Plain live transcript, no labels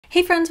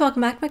Hey friends,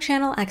 welcome back to my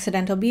channel,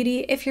 Accidental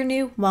Beauty. If you're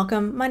new,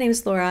 welcome. My name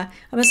is Laura.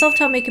 I'm a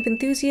self-taught makeup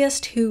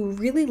enthusiast who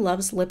really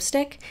loves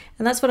lipstick,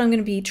 and that's what I'm going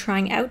to be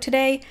trying out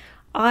today.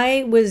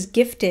 I was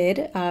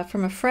gifted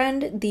from a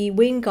friend the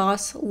Wayne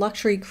Goss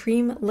Luxury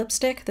Cream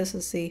lipstick. This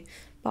is the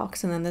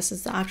box and then this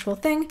is the actual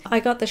thing. I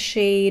got the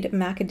shade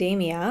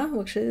Macadamia,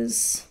 which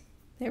is,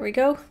 there we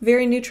go,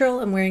 very neutral.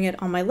 I'm wearing it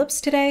on my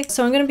lips today.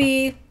 So I'm going to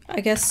be,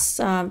 I guess,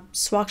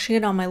 swatching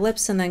it on my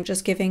lips and then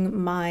just giving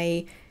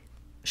my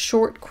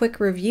short, quick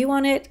review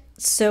on it.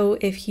 So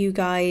if you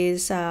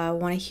guys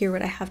want to hear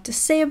what I have to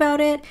say about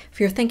it, if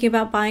you're thinking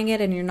about buying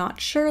it and you're not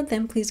sure,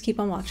 then please keep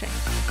on watching.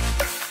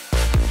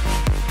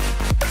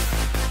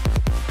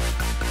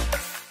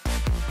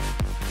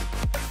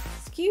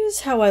 Excuse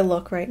how I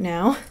look right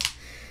now.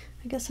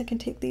 I guess I can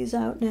take these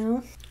out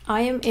now.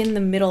 I am in the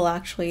middle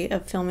actually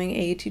of filming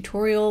a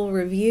tutorial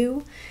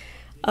review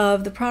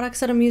of the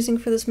products that I'm using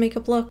for this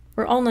makeup look.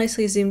 We're all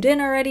nicely zoomed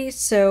in already,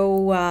 so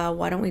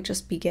why don't we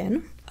just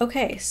begin?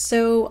 Okay,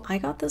 so I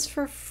got this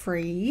for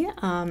free.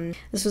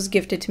 This was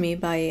gifted to me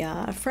by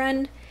a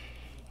friend,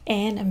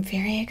 and I'm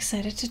very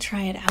excited to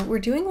try it out. We're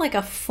doing like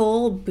a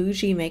full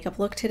bougie makeup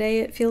look today,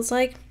 it feels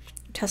like.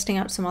 Testing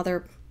out some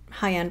other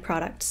high-end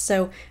products,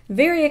 so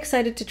very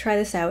excited to try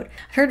this out.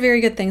 I've heard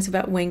very good things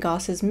about Wayne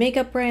Goss's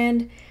makeup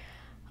brand.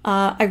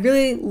 I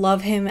really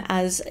love him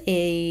as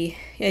a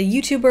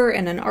YouTuber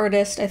and an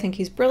artist. I think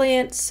he's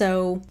brilliant,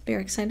 so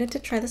very excited to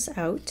try this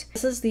out.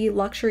 This is the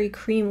Luxury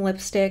Cream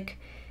lipstick.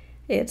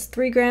 It's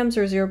 3 grams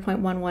or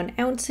 0.11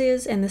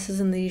 ounces, and this is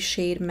in the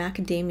shade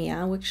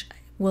Macadamia, which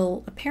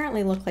will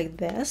apparently look like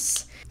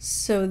this.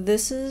 So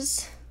this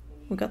is,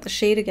 we got the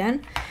shade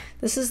again.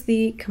 This is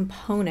the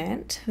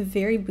component,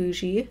 very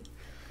bougie,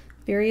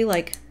 very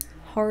like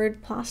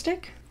hard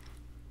plastic.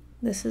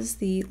 This is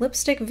the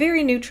lipstick,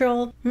 very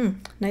neutral,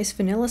 nice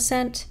vanilla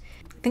scent.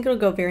 I think it'll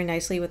go very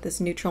nicely with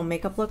this neutral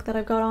makeup look that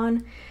I've got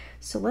on.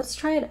 So let's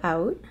try it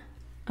out.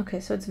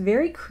 Okay, so it's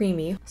very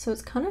creamy, so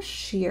it's kind of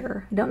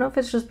sheer. I don't know if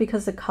it's just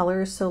because the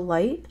color is so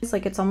light.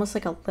 It's almost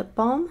like a lip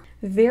balm.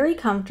 Very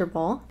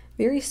comfortable,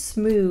 very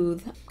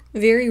smooth,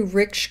 very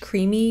rich,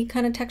 creamy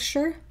kind of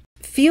texture.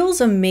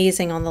 Feels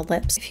amazing on the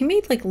lips. If you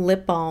made like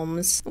lip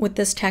balms with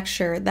this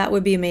texture, that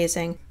would be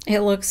amazing.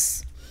 It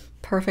looks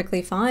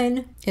perfectly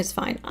fine. It's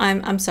fine.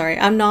 I'm sorry.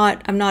 I'm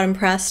not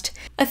impressed.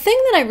 A thing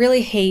that I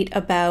really hate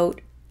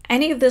about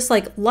any of this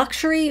like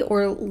luxury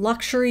or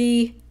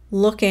luxury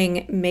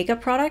looking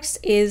makeup products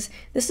is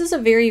this is a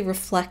very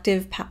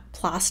reflective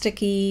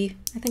plasticky,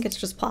 I think it's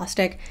just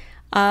plastic.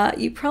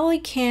 You probably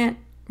can't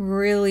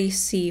really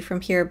see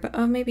from here, but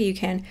oh, maybe you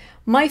can.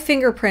 My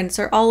fingerprints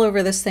are all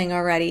over this thing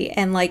already,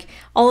 and like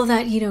all of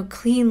that, you know,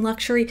 clean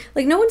luxury,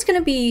 like no one's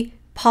gonna be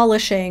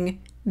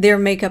polishing their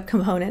makeup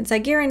components, I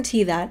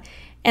guarantee that.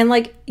 And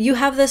like you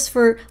have this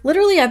for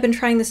literally, I've been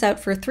trying this out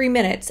for 3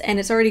 minutes and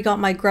it's already got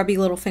my grubby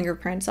little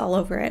fingerprints all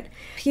over it.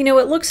 You know,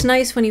 it looks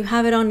nice when you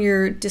have it on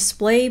your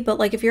display, but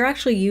like if you're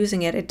actually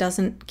using it, it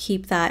doesn't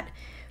keep that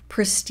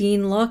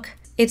pristine look.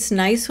 It's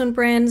nice when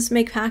brands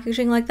make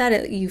packaging like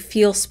that. You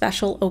feel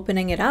special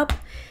opening it up.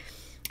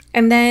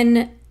 And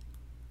then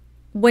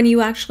when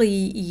you actually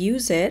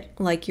use it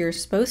like you're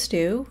supposed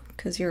to,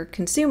 because you're a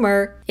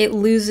consumer, it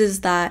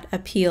loses that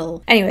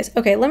appeal. Anyways,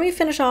 okay, let me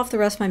finish off the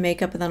rest of my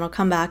makeup and then I'll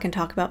come back and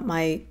talk about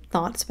my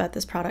thoughts about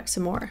this product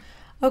some more.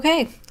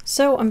 Okay,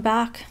 so I'm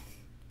back.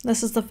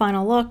 This is the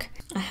final look.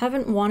 I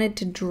haven't wanted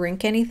to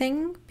drink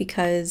anything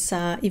because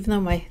even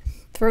though my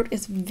throat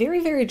is very,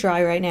 very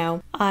dry right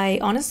now, I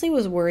honestly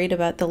was worried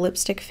about the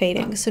lipstick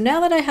fading. So now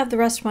that I have the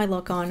rest of my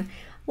look on,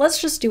 let's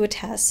just do a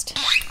test.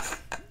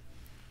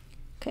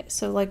 Okay,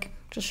 so like,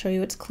 just show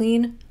you it's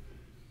clean.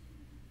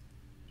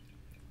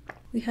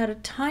 We had a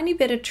tiny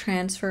bit of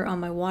transfer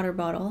on my water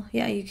bottle.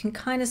 Yeah, you can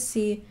kind of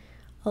see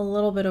a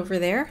little bit over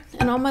there.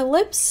 And on my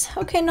lips,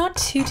 okay, not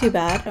too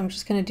bad. I'm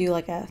just gonna do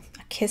like a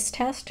kiss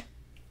test.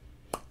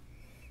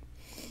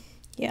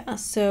 Yeah,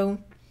 so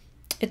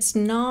it's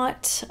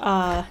not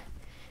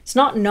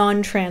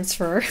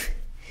non-transfer.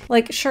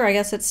 Like, sure, I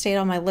guess it stayed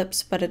on my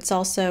lips, but it's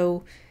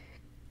also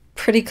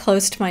pretty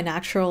close to my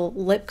natural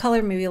lip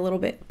color, maybe a little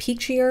bit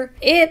peachier.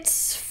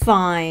 It's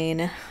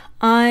fine.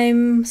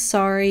 I'm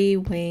sorry,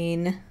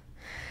 Wayne.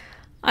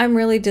 I'm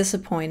really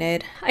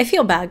disappointed. I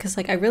feel bad because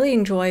like I really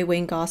enjoy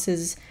Wayne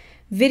Goss's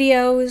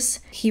videos.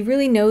 He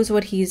really knows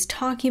what he's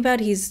talking about.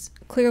 He's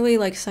clearly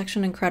like such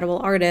an incredible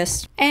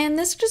artist. And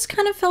this just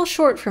kind of fell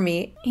short for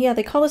me. Yeah,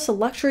 they call this a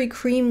luxury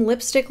cream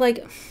lipstick.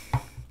 Like,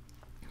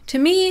 to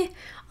me,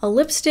 a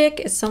lipstick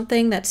is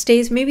something that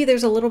stays. Maybe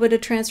there's a little bit of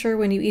transfer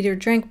when you eat or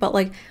drink, but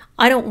like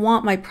I don't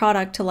want my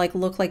product to like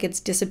look like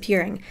it's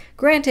disappearing.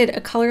 Granted,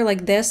 a color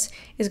like this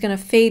is gonna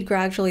fade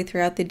gradually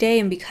throughout the day,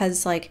 and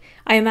because like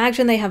I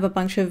imagine they have a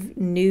bunch of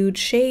nude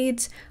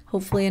shades,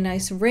 hopefully a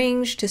nice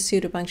range to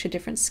suit a bunch of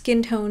different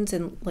skin tones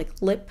and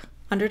like lip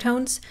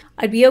undertones,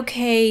 I'd be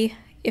okay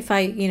if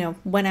I, you know,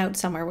 went out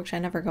somewhere, which I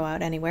never go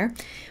out anywhere,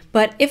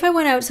 but if I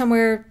went out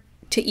somewhere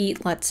to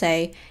eat, let's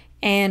say,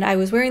 and I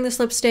was wearing this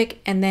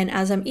lipstick, and then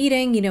as I'm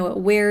eating, you know, it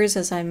wears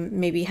as I'm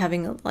maybe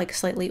having like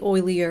slightly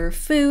oilier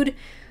food,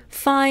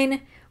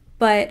 fine.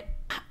 but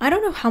I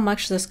don't know how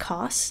much this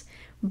costs,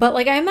 but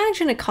like I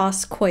imagine it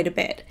costs quite a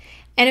bit.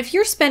 And if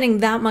you're spending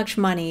that much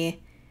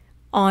money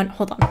on,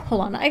 hold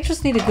on, I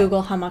just need to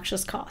Google how much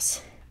this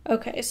costs.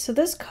 Okay, so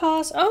this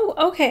costs, oh,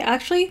 okay,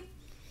 actually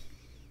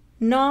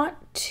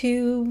not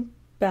too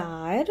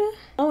bad.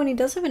 Oh, and he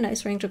does have a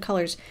nice range of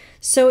colors.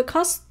 So it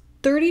costs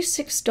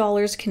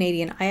 $36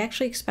 Canadian. I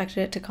actually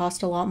expected it to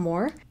cost a lot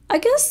more. I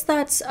guess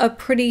that's a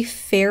pretty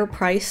fair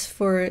price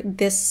for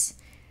this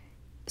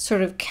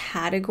sort of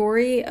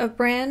category of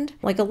brand.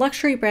 Like a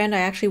luxury brand, I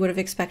actually would have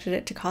expected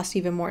it to cost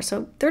even more.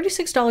 So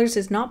 $36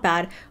 is not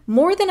bad.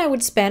 More than I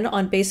would spend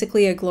on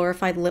basically a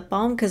glorified lip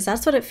balm, because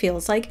that's what it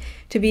feels like,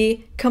 to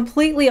be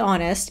completely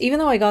honest. Even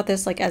though I got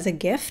this like as a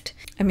gift,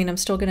 I mean, I'm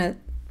still gonna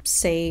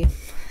say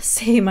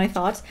my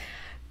thoughts.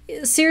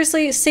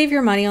 Seriously, save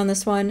your money on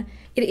this one.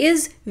 It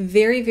is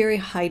very, very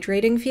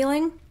hydrating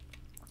feeling.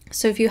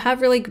 So if you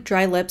have really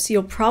dry lips,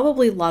 you'll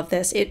probably love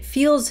this. It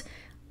feels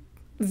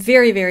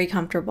very, very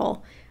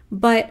comfortable,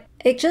 but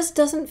it just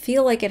doesn't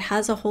feel like it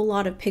has a whole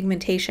lot of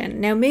pigmentation.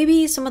 Now,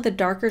 maybe some of the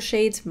darker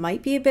shades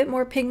might be a bit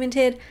more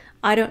pigmented.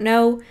 I don't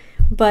know,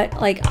 but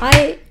like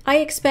I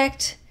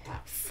expect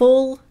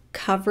full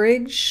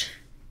coverage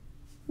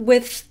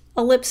with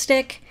a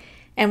lipstick.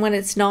 And when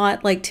it's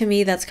not, like to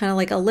me, that's kind of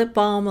like a lip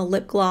balm, a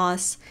lip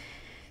gloss.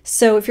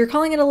 So if you're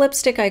calling it a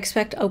lipstick, I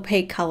expect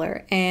opaque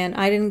color, and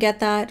I didn't get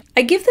that.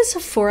 I give this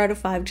a 4 out of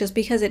 5 just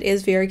because it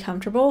is very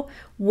comfortable.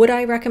 Would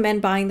I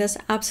recommend buying this?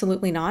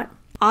 Absolutely not.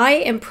 I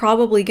am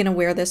probably going to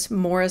wear this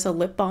more as a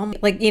lip balm.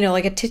 Like, you know,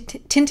 like a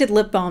tinted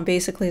lip balm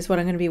basically is what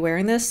I'm going to be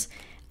wearing this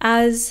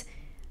as.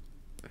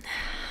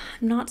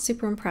 I'm not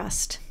super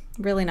impressed.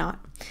 Really not.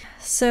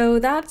 So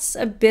that's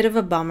a bit of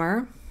a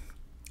bummer.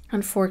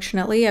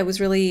 Unfortunately, I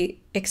was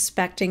really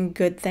expecting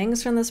good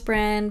things from this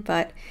brand,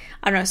 but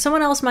I don't know,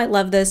 someone else might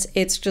love this.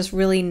 It's just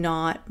really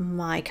not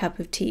my cup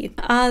of tea.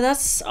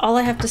 That's all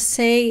I have to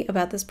say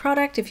about this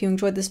product. If you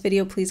enjoyed this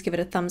video, please give it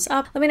a thumbs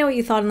up. Let me know what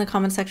you thought in the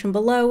comment section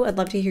below. I'd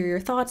love to hear your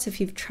thoughts if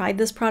you've tried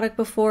this product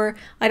before.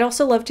 I'd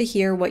also love to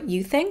hear what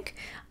you think,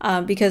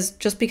 because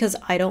just because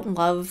I don't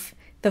love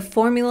the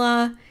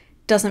formula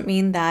doesn't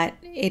mean that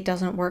it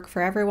doesn't work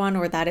for everyone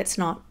or that it's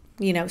not,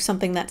 you know,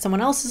 something that someone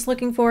else is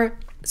looking for.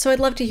 So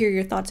I'd love to hear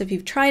your thoughts if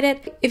you've tried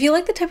it. If you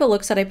like the type of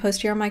looks that I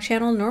post here on my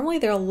channel, normally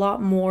they're a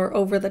lot more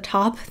over the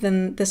top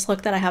than this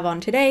look that I have on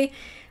today.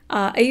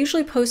 I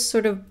usually post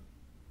sort of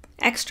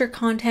extra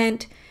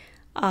content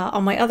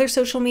on my other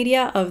social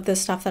media of the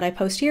stuff that I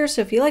post here. So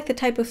if you like the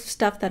type of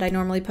stuff that I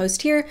normally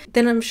post here,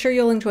 then I'm sure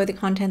you'll enjoy the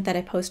content that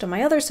I post on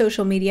my other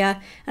social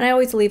media. And I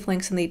always leave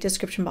links in the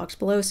description box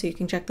below so you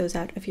can check those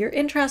out if you're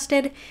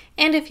interested.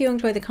 And if you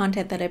enjoy the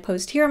content that I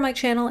post here on my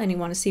channel and you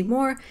want to see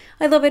more,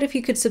 I'd love it if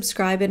you could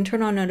subscribe and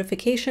turn on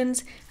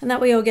notifications. And that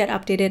way you'll get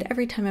updated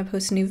every time I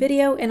post a new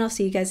video, and I'll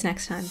see you guys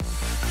next time.